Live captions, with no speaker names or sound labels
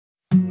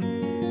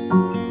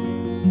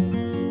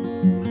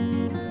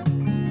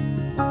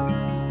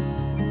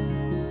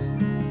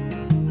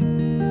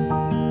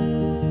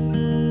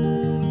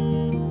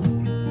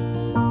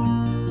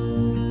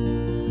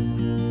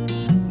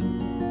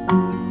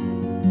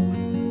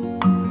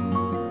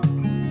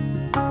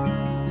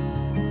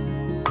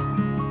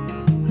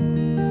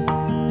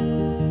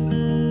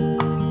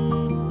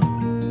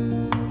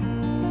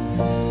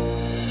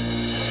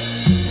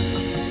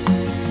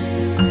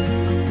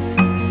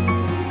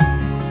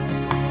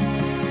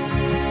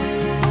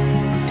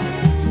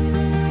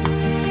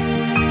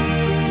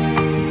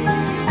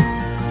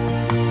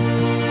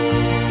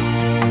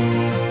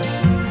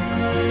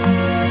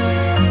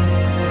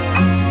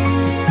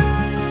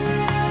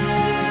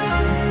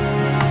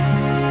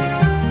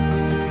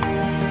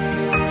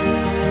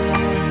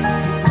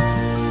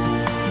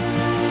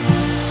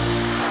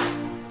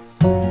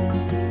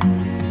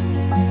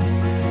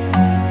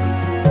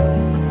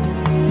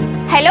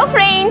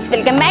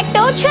Welcome back to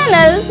our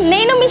channel.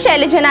 నేను మీ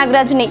Shailaja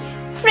నాగరాజుని.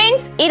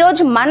 Friends,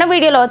 ఈరోజు మన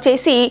వీడియోలో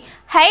వచ్చేసి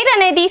హెయిర్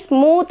అనేది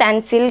స్మూత్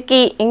అండ్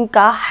సిల్కీ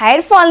ఇంకా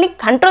హెయిర్ ఫాల్ని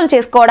కంట్రోల్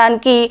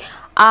చేసుకోవడానికి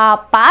ఆ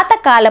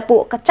పాతకాలపు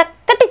ఒక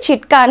చక్కటి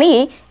చిట్కాని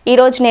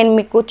ఈరోజు నేను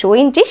మీకు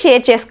చూపించి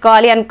షేర్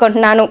చేసుకోవాలి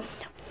అనుకుంటున్నాను.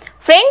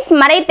 ఫ్రెండ్స్,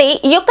 మరైతే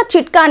ఈ యొక్క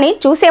చిట్కాని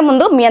చూసే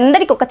ముందు మీ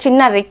అందరికి ఒక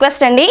చిన్న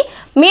రిక్వెస్ట్ అండి.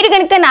 మీరు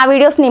కనుక నా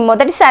వీడియోస్ని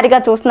మొదటిసారిగా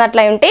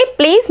చూసినట్లయి ఉంటే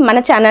ప్లీజ్ మన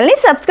ఛానల్ని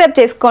సబ్స్క్రైబ్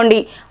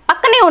చేసుకోండి.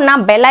 పక్కనే ఉన్న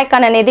బెల్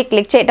ఐకాన్ అనేది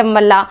క్లిక్ చేయడం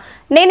వల్ల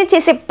నేను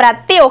చేసే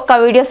ప్రతి ఒక్క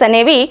వీడియోస్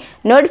అనేవి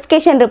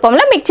నోటిఫికేషన్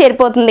రూపంలో మీకు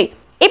చేరిపోతుంది.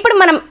 ఇప్పుడు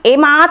మనం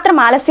ఏమాత్రం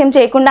ఆలస్యం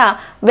చేయకుండా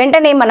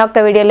వెంటనే మన ఒక్క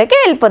వీడియోలోకి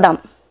వెళ్ళిపోదాం.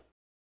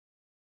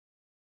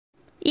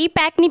 ఈ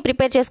ప్యాక్ని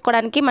ప్రిపేర్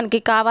చేసుకోవడానికి మనకి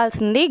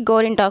కావాల్సింది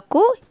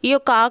గోరింటాకు. ఈ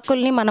యొక్క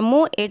ఆకుల్ని మనము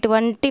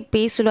ఎటువంటి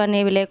పీసులు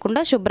అనేవి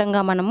లేకుండా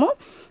శుభ్రంగా మనము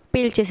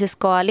పీల్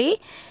చేసేసుకోవాలి.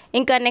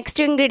 ఇంకా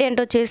నెక్స్ట్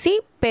ఇంగ్రీడియంట్ వచ్చేసి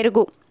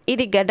పెరుగు.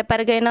 ఇది గడ్డ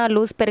పెరుగైనా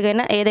లూజ్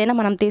పెరుగైనా ఏదైనా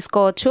మనం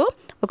తీసుకోవచ్చు.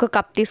 ఒక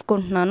కప్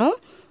తీసుకుంటున్నాను.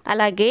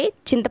 అలాగే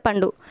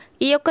చింతపండు.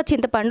 ఈ యొక్క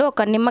చింతపండు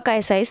ఒక నిమ్మకాయ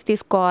సైజ్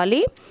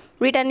తీసుకోవాలి.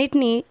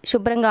 వీటన్నిటిని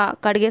శుభ్రంగా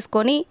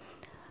కడిగేసుకొని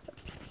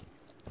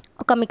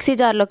ఒక మిక్సీ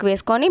జార్లోకి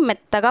వేసుకొని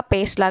మెత్తగా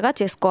పేస్ట్ లాగా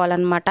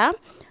చేసుకోవాలన్నమాట.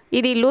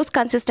 ఇది లూజ్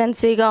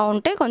కన్సిస్టెన్సీగా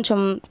ఉంటే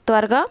కొంచెం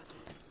త్వరగా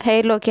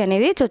హెయిర్లోకి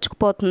అనేది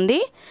చొచ్చుకుపోతుంది.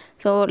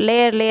 సో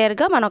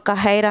లేయర్గా మన ఒక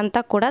హెయిర్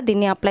అంతా కూడా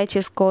దీన్ని అప్లై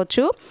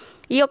చేసుకోవచ్చు.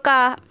 ఈ యొక్క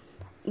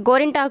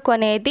గోరింటాకు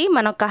అనేది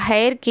మన ఒక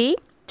హెయిర్కి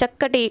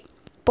చక్కటి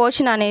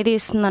పోషణ అనేది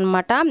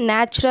ఇస్తుందన్నమాట.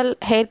 న్యాచురల్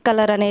హెయిర్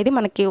కలర్ అనేది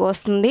మనకి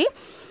వస్తుంది.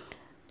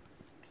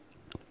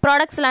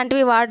 ప్రోడక్ట్స్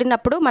లాంటివి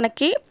వాడినప్పుడు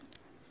మనకి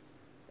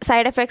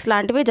సైడ్ ఎఫెక్ట్స్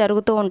లాంటివి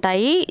జరుగుతూ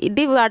ఉంటాయి.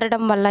 ఇది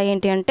వాడడం వల్ల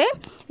ఏంటి అంటే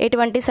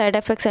ఎటువంటి సైడ్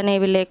ఎఫెక్ట్స్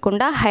అనేవి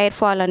లేకుండా హెయిర్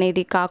ఫాల్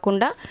అనేది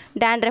కాకుండా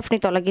డాండ్రఫ్ని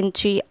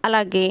తొలగించి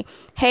అలాగే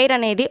హెయిర్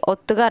అనేది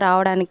ఒత్తుగా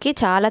రావడానికి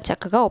చాలా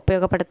చక్కగా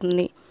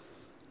ఉపయోగపడుతుంది.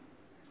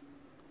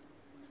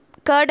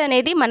 కర్డ్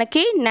అనేది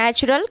మనకి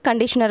న్యాచురల్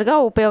కండిషనర్గా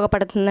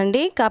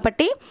ఉపయోగపడుతుందండి.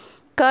 కాబట్టి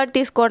కర్డ్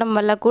తీసుకోవడం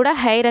వల్ల కూడా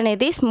హెయిర్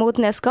అనేది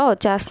స్మూత్నెస్గా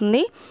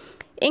వచ్చేస్తుంది.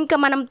 ఇంకా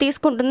మనం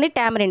తీసుకుంటుంది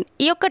టామరిన్.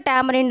 ఈ యొక్క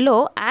టామరిన్లో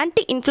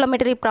యాంటీ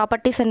ఇన్ఫ్లమేటరీ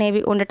ప్రాపర్టీస్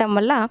అనేవి ఉండటం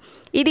వల్ల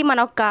ఇది మన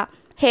యొక్క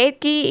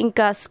హెయిర్కి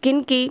ఇంకా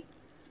స్కిన్కి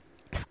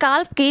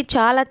స్కాల్ప్కి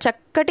చాలా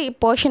చక్కటి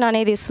పోషణ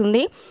అనేది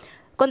ఇస్తుంది.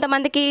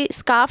 కొంతమందికి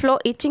స్కార్ఫ్లో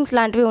ఇచ్చింగ్స్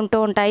లాంటివి ఉంటూ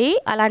ఉంటాయి.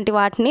 అలాంటి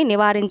వాటిని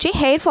నివారించి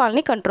హెయిర్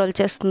ఫాల్ని కంట్రోల్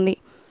చేస్తుంది.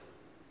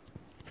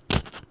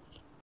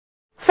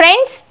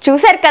 ఫ్రెండ్స్,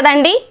 చూసారు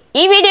కదండి.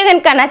 ఈ వీడియో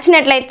కనుక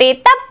నచ్చినట్లయితే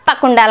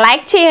తప్పకుండా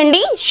లైక్ చేయండి,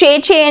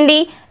 షేర్ చేయండి,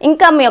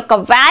 ఇంకా మీ యొక్క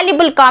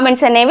వాల్యుబుల్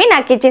కామెంట్స్ అనేవి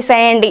నాకు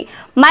ఇచ్చేసేయండి.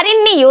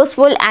 మరిన్ని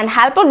యూస్ఫుల్ అండ్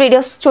హెల్ప్ఫుల్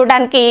వీడియోస్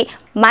చూడడానికి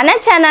మన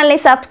ఛానల్ని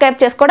సబ్స్క్రైబ్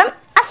చేసుకోవడం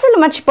అస్సలు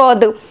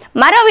మర్చిపోవద్దు.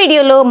 మరో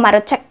వీడియోలో మరో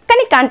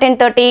చక్కని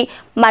కంటెంట్ తోటి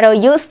మరో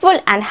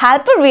యూస్ఫుల్ అండ్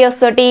హెల్ప్ఫుల్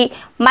వీడియోస్ తోటి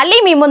మళ్ళీ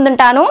మీ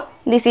ముందుంటాను.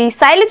 This is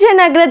Shailaja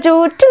Nagaraju.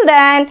 Till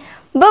then,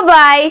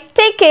 bye,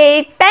 take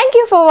care. Thank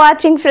you for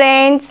watching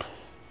friends.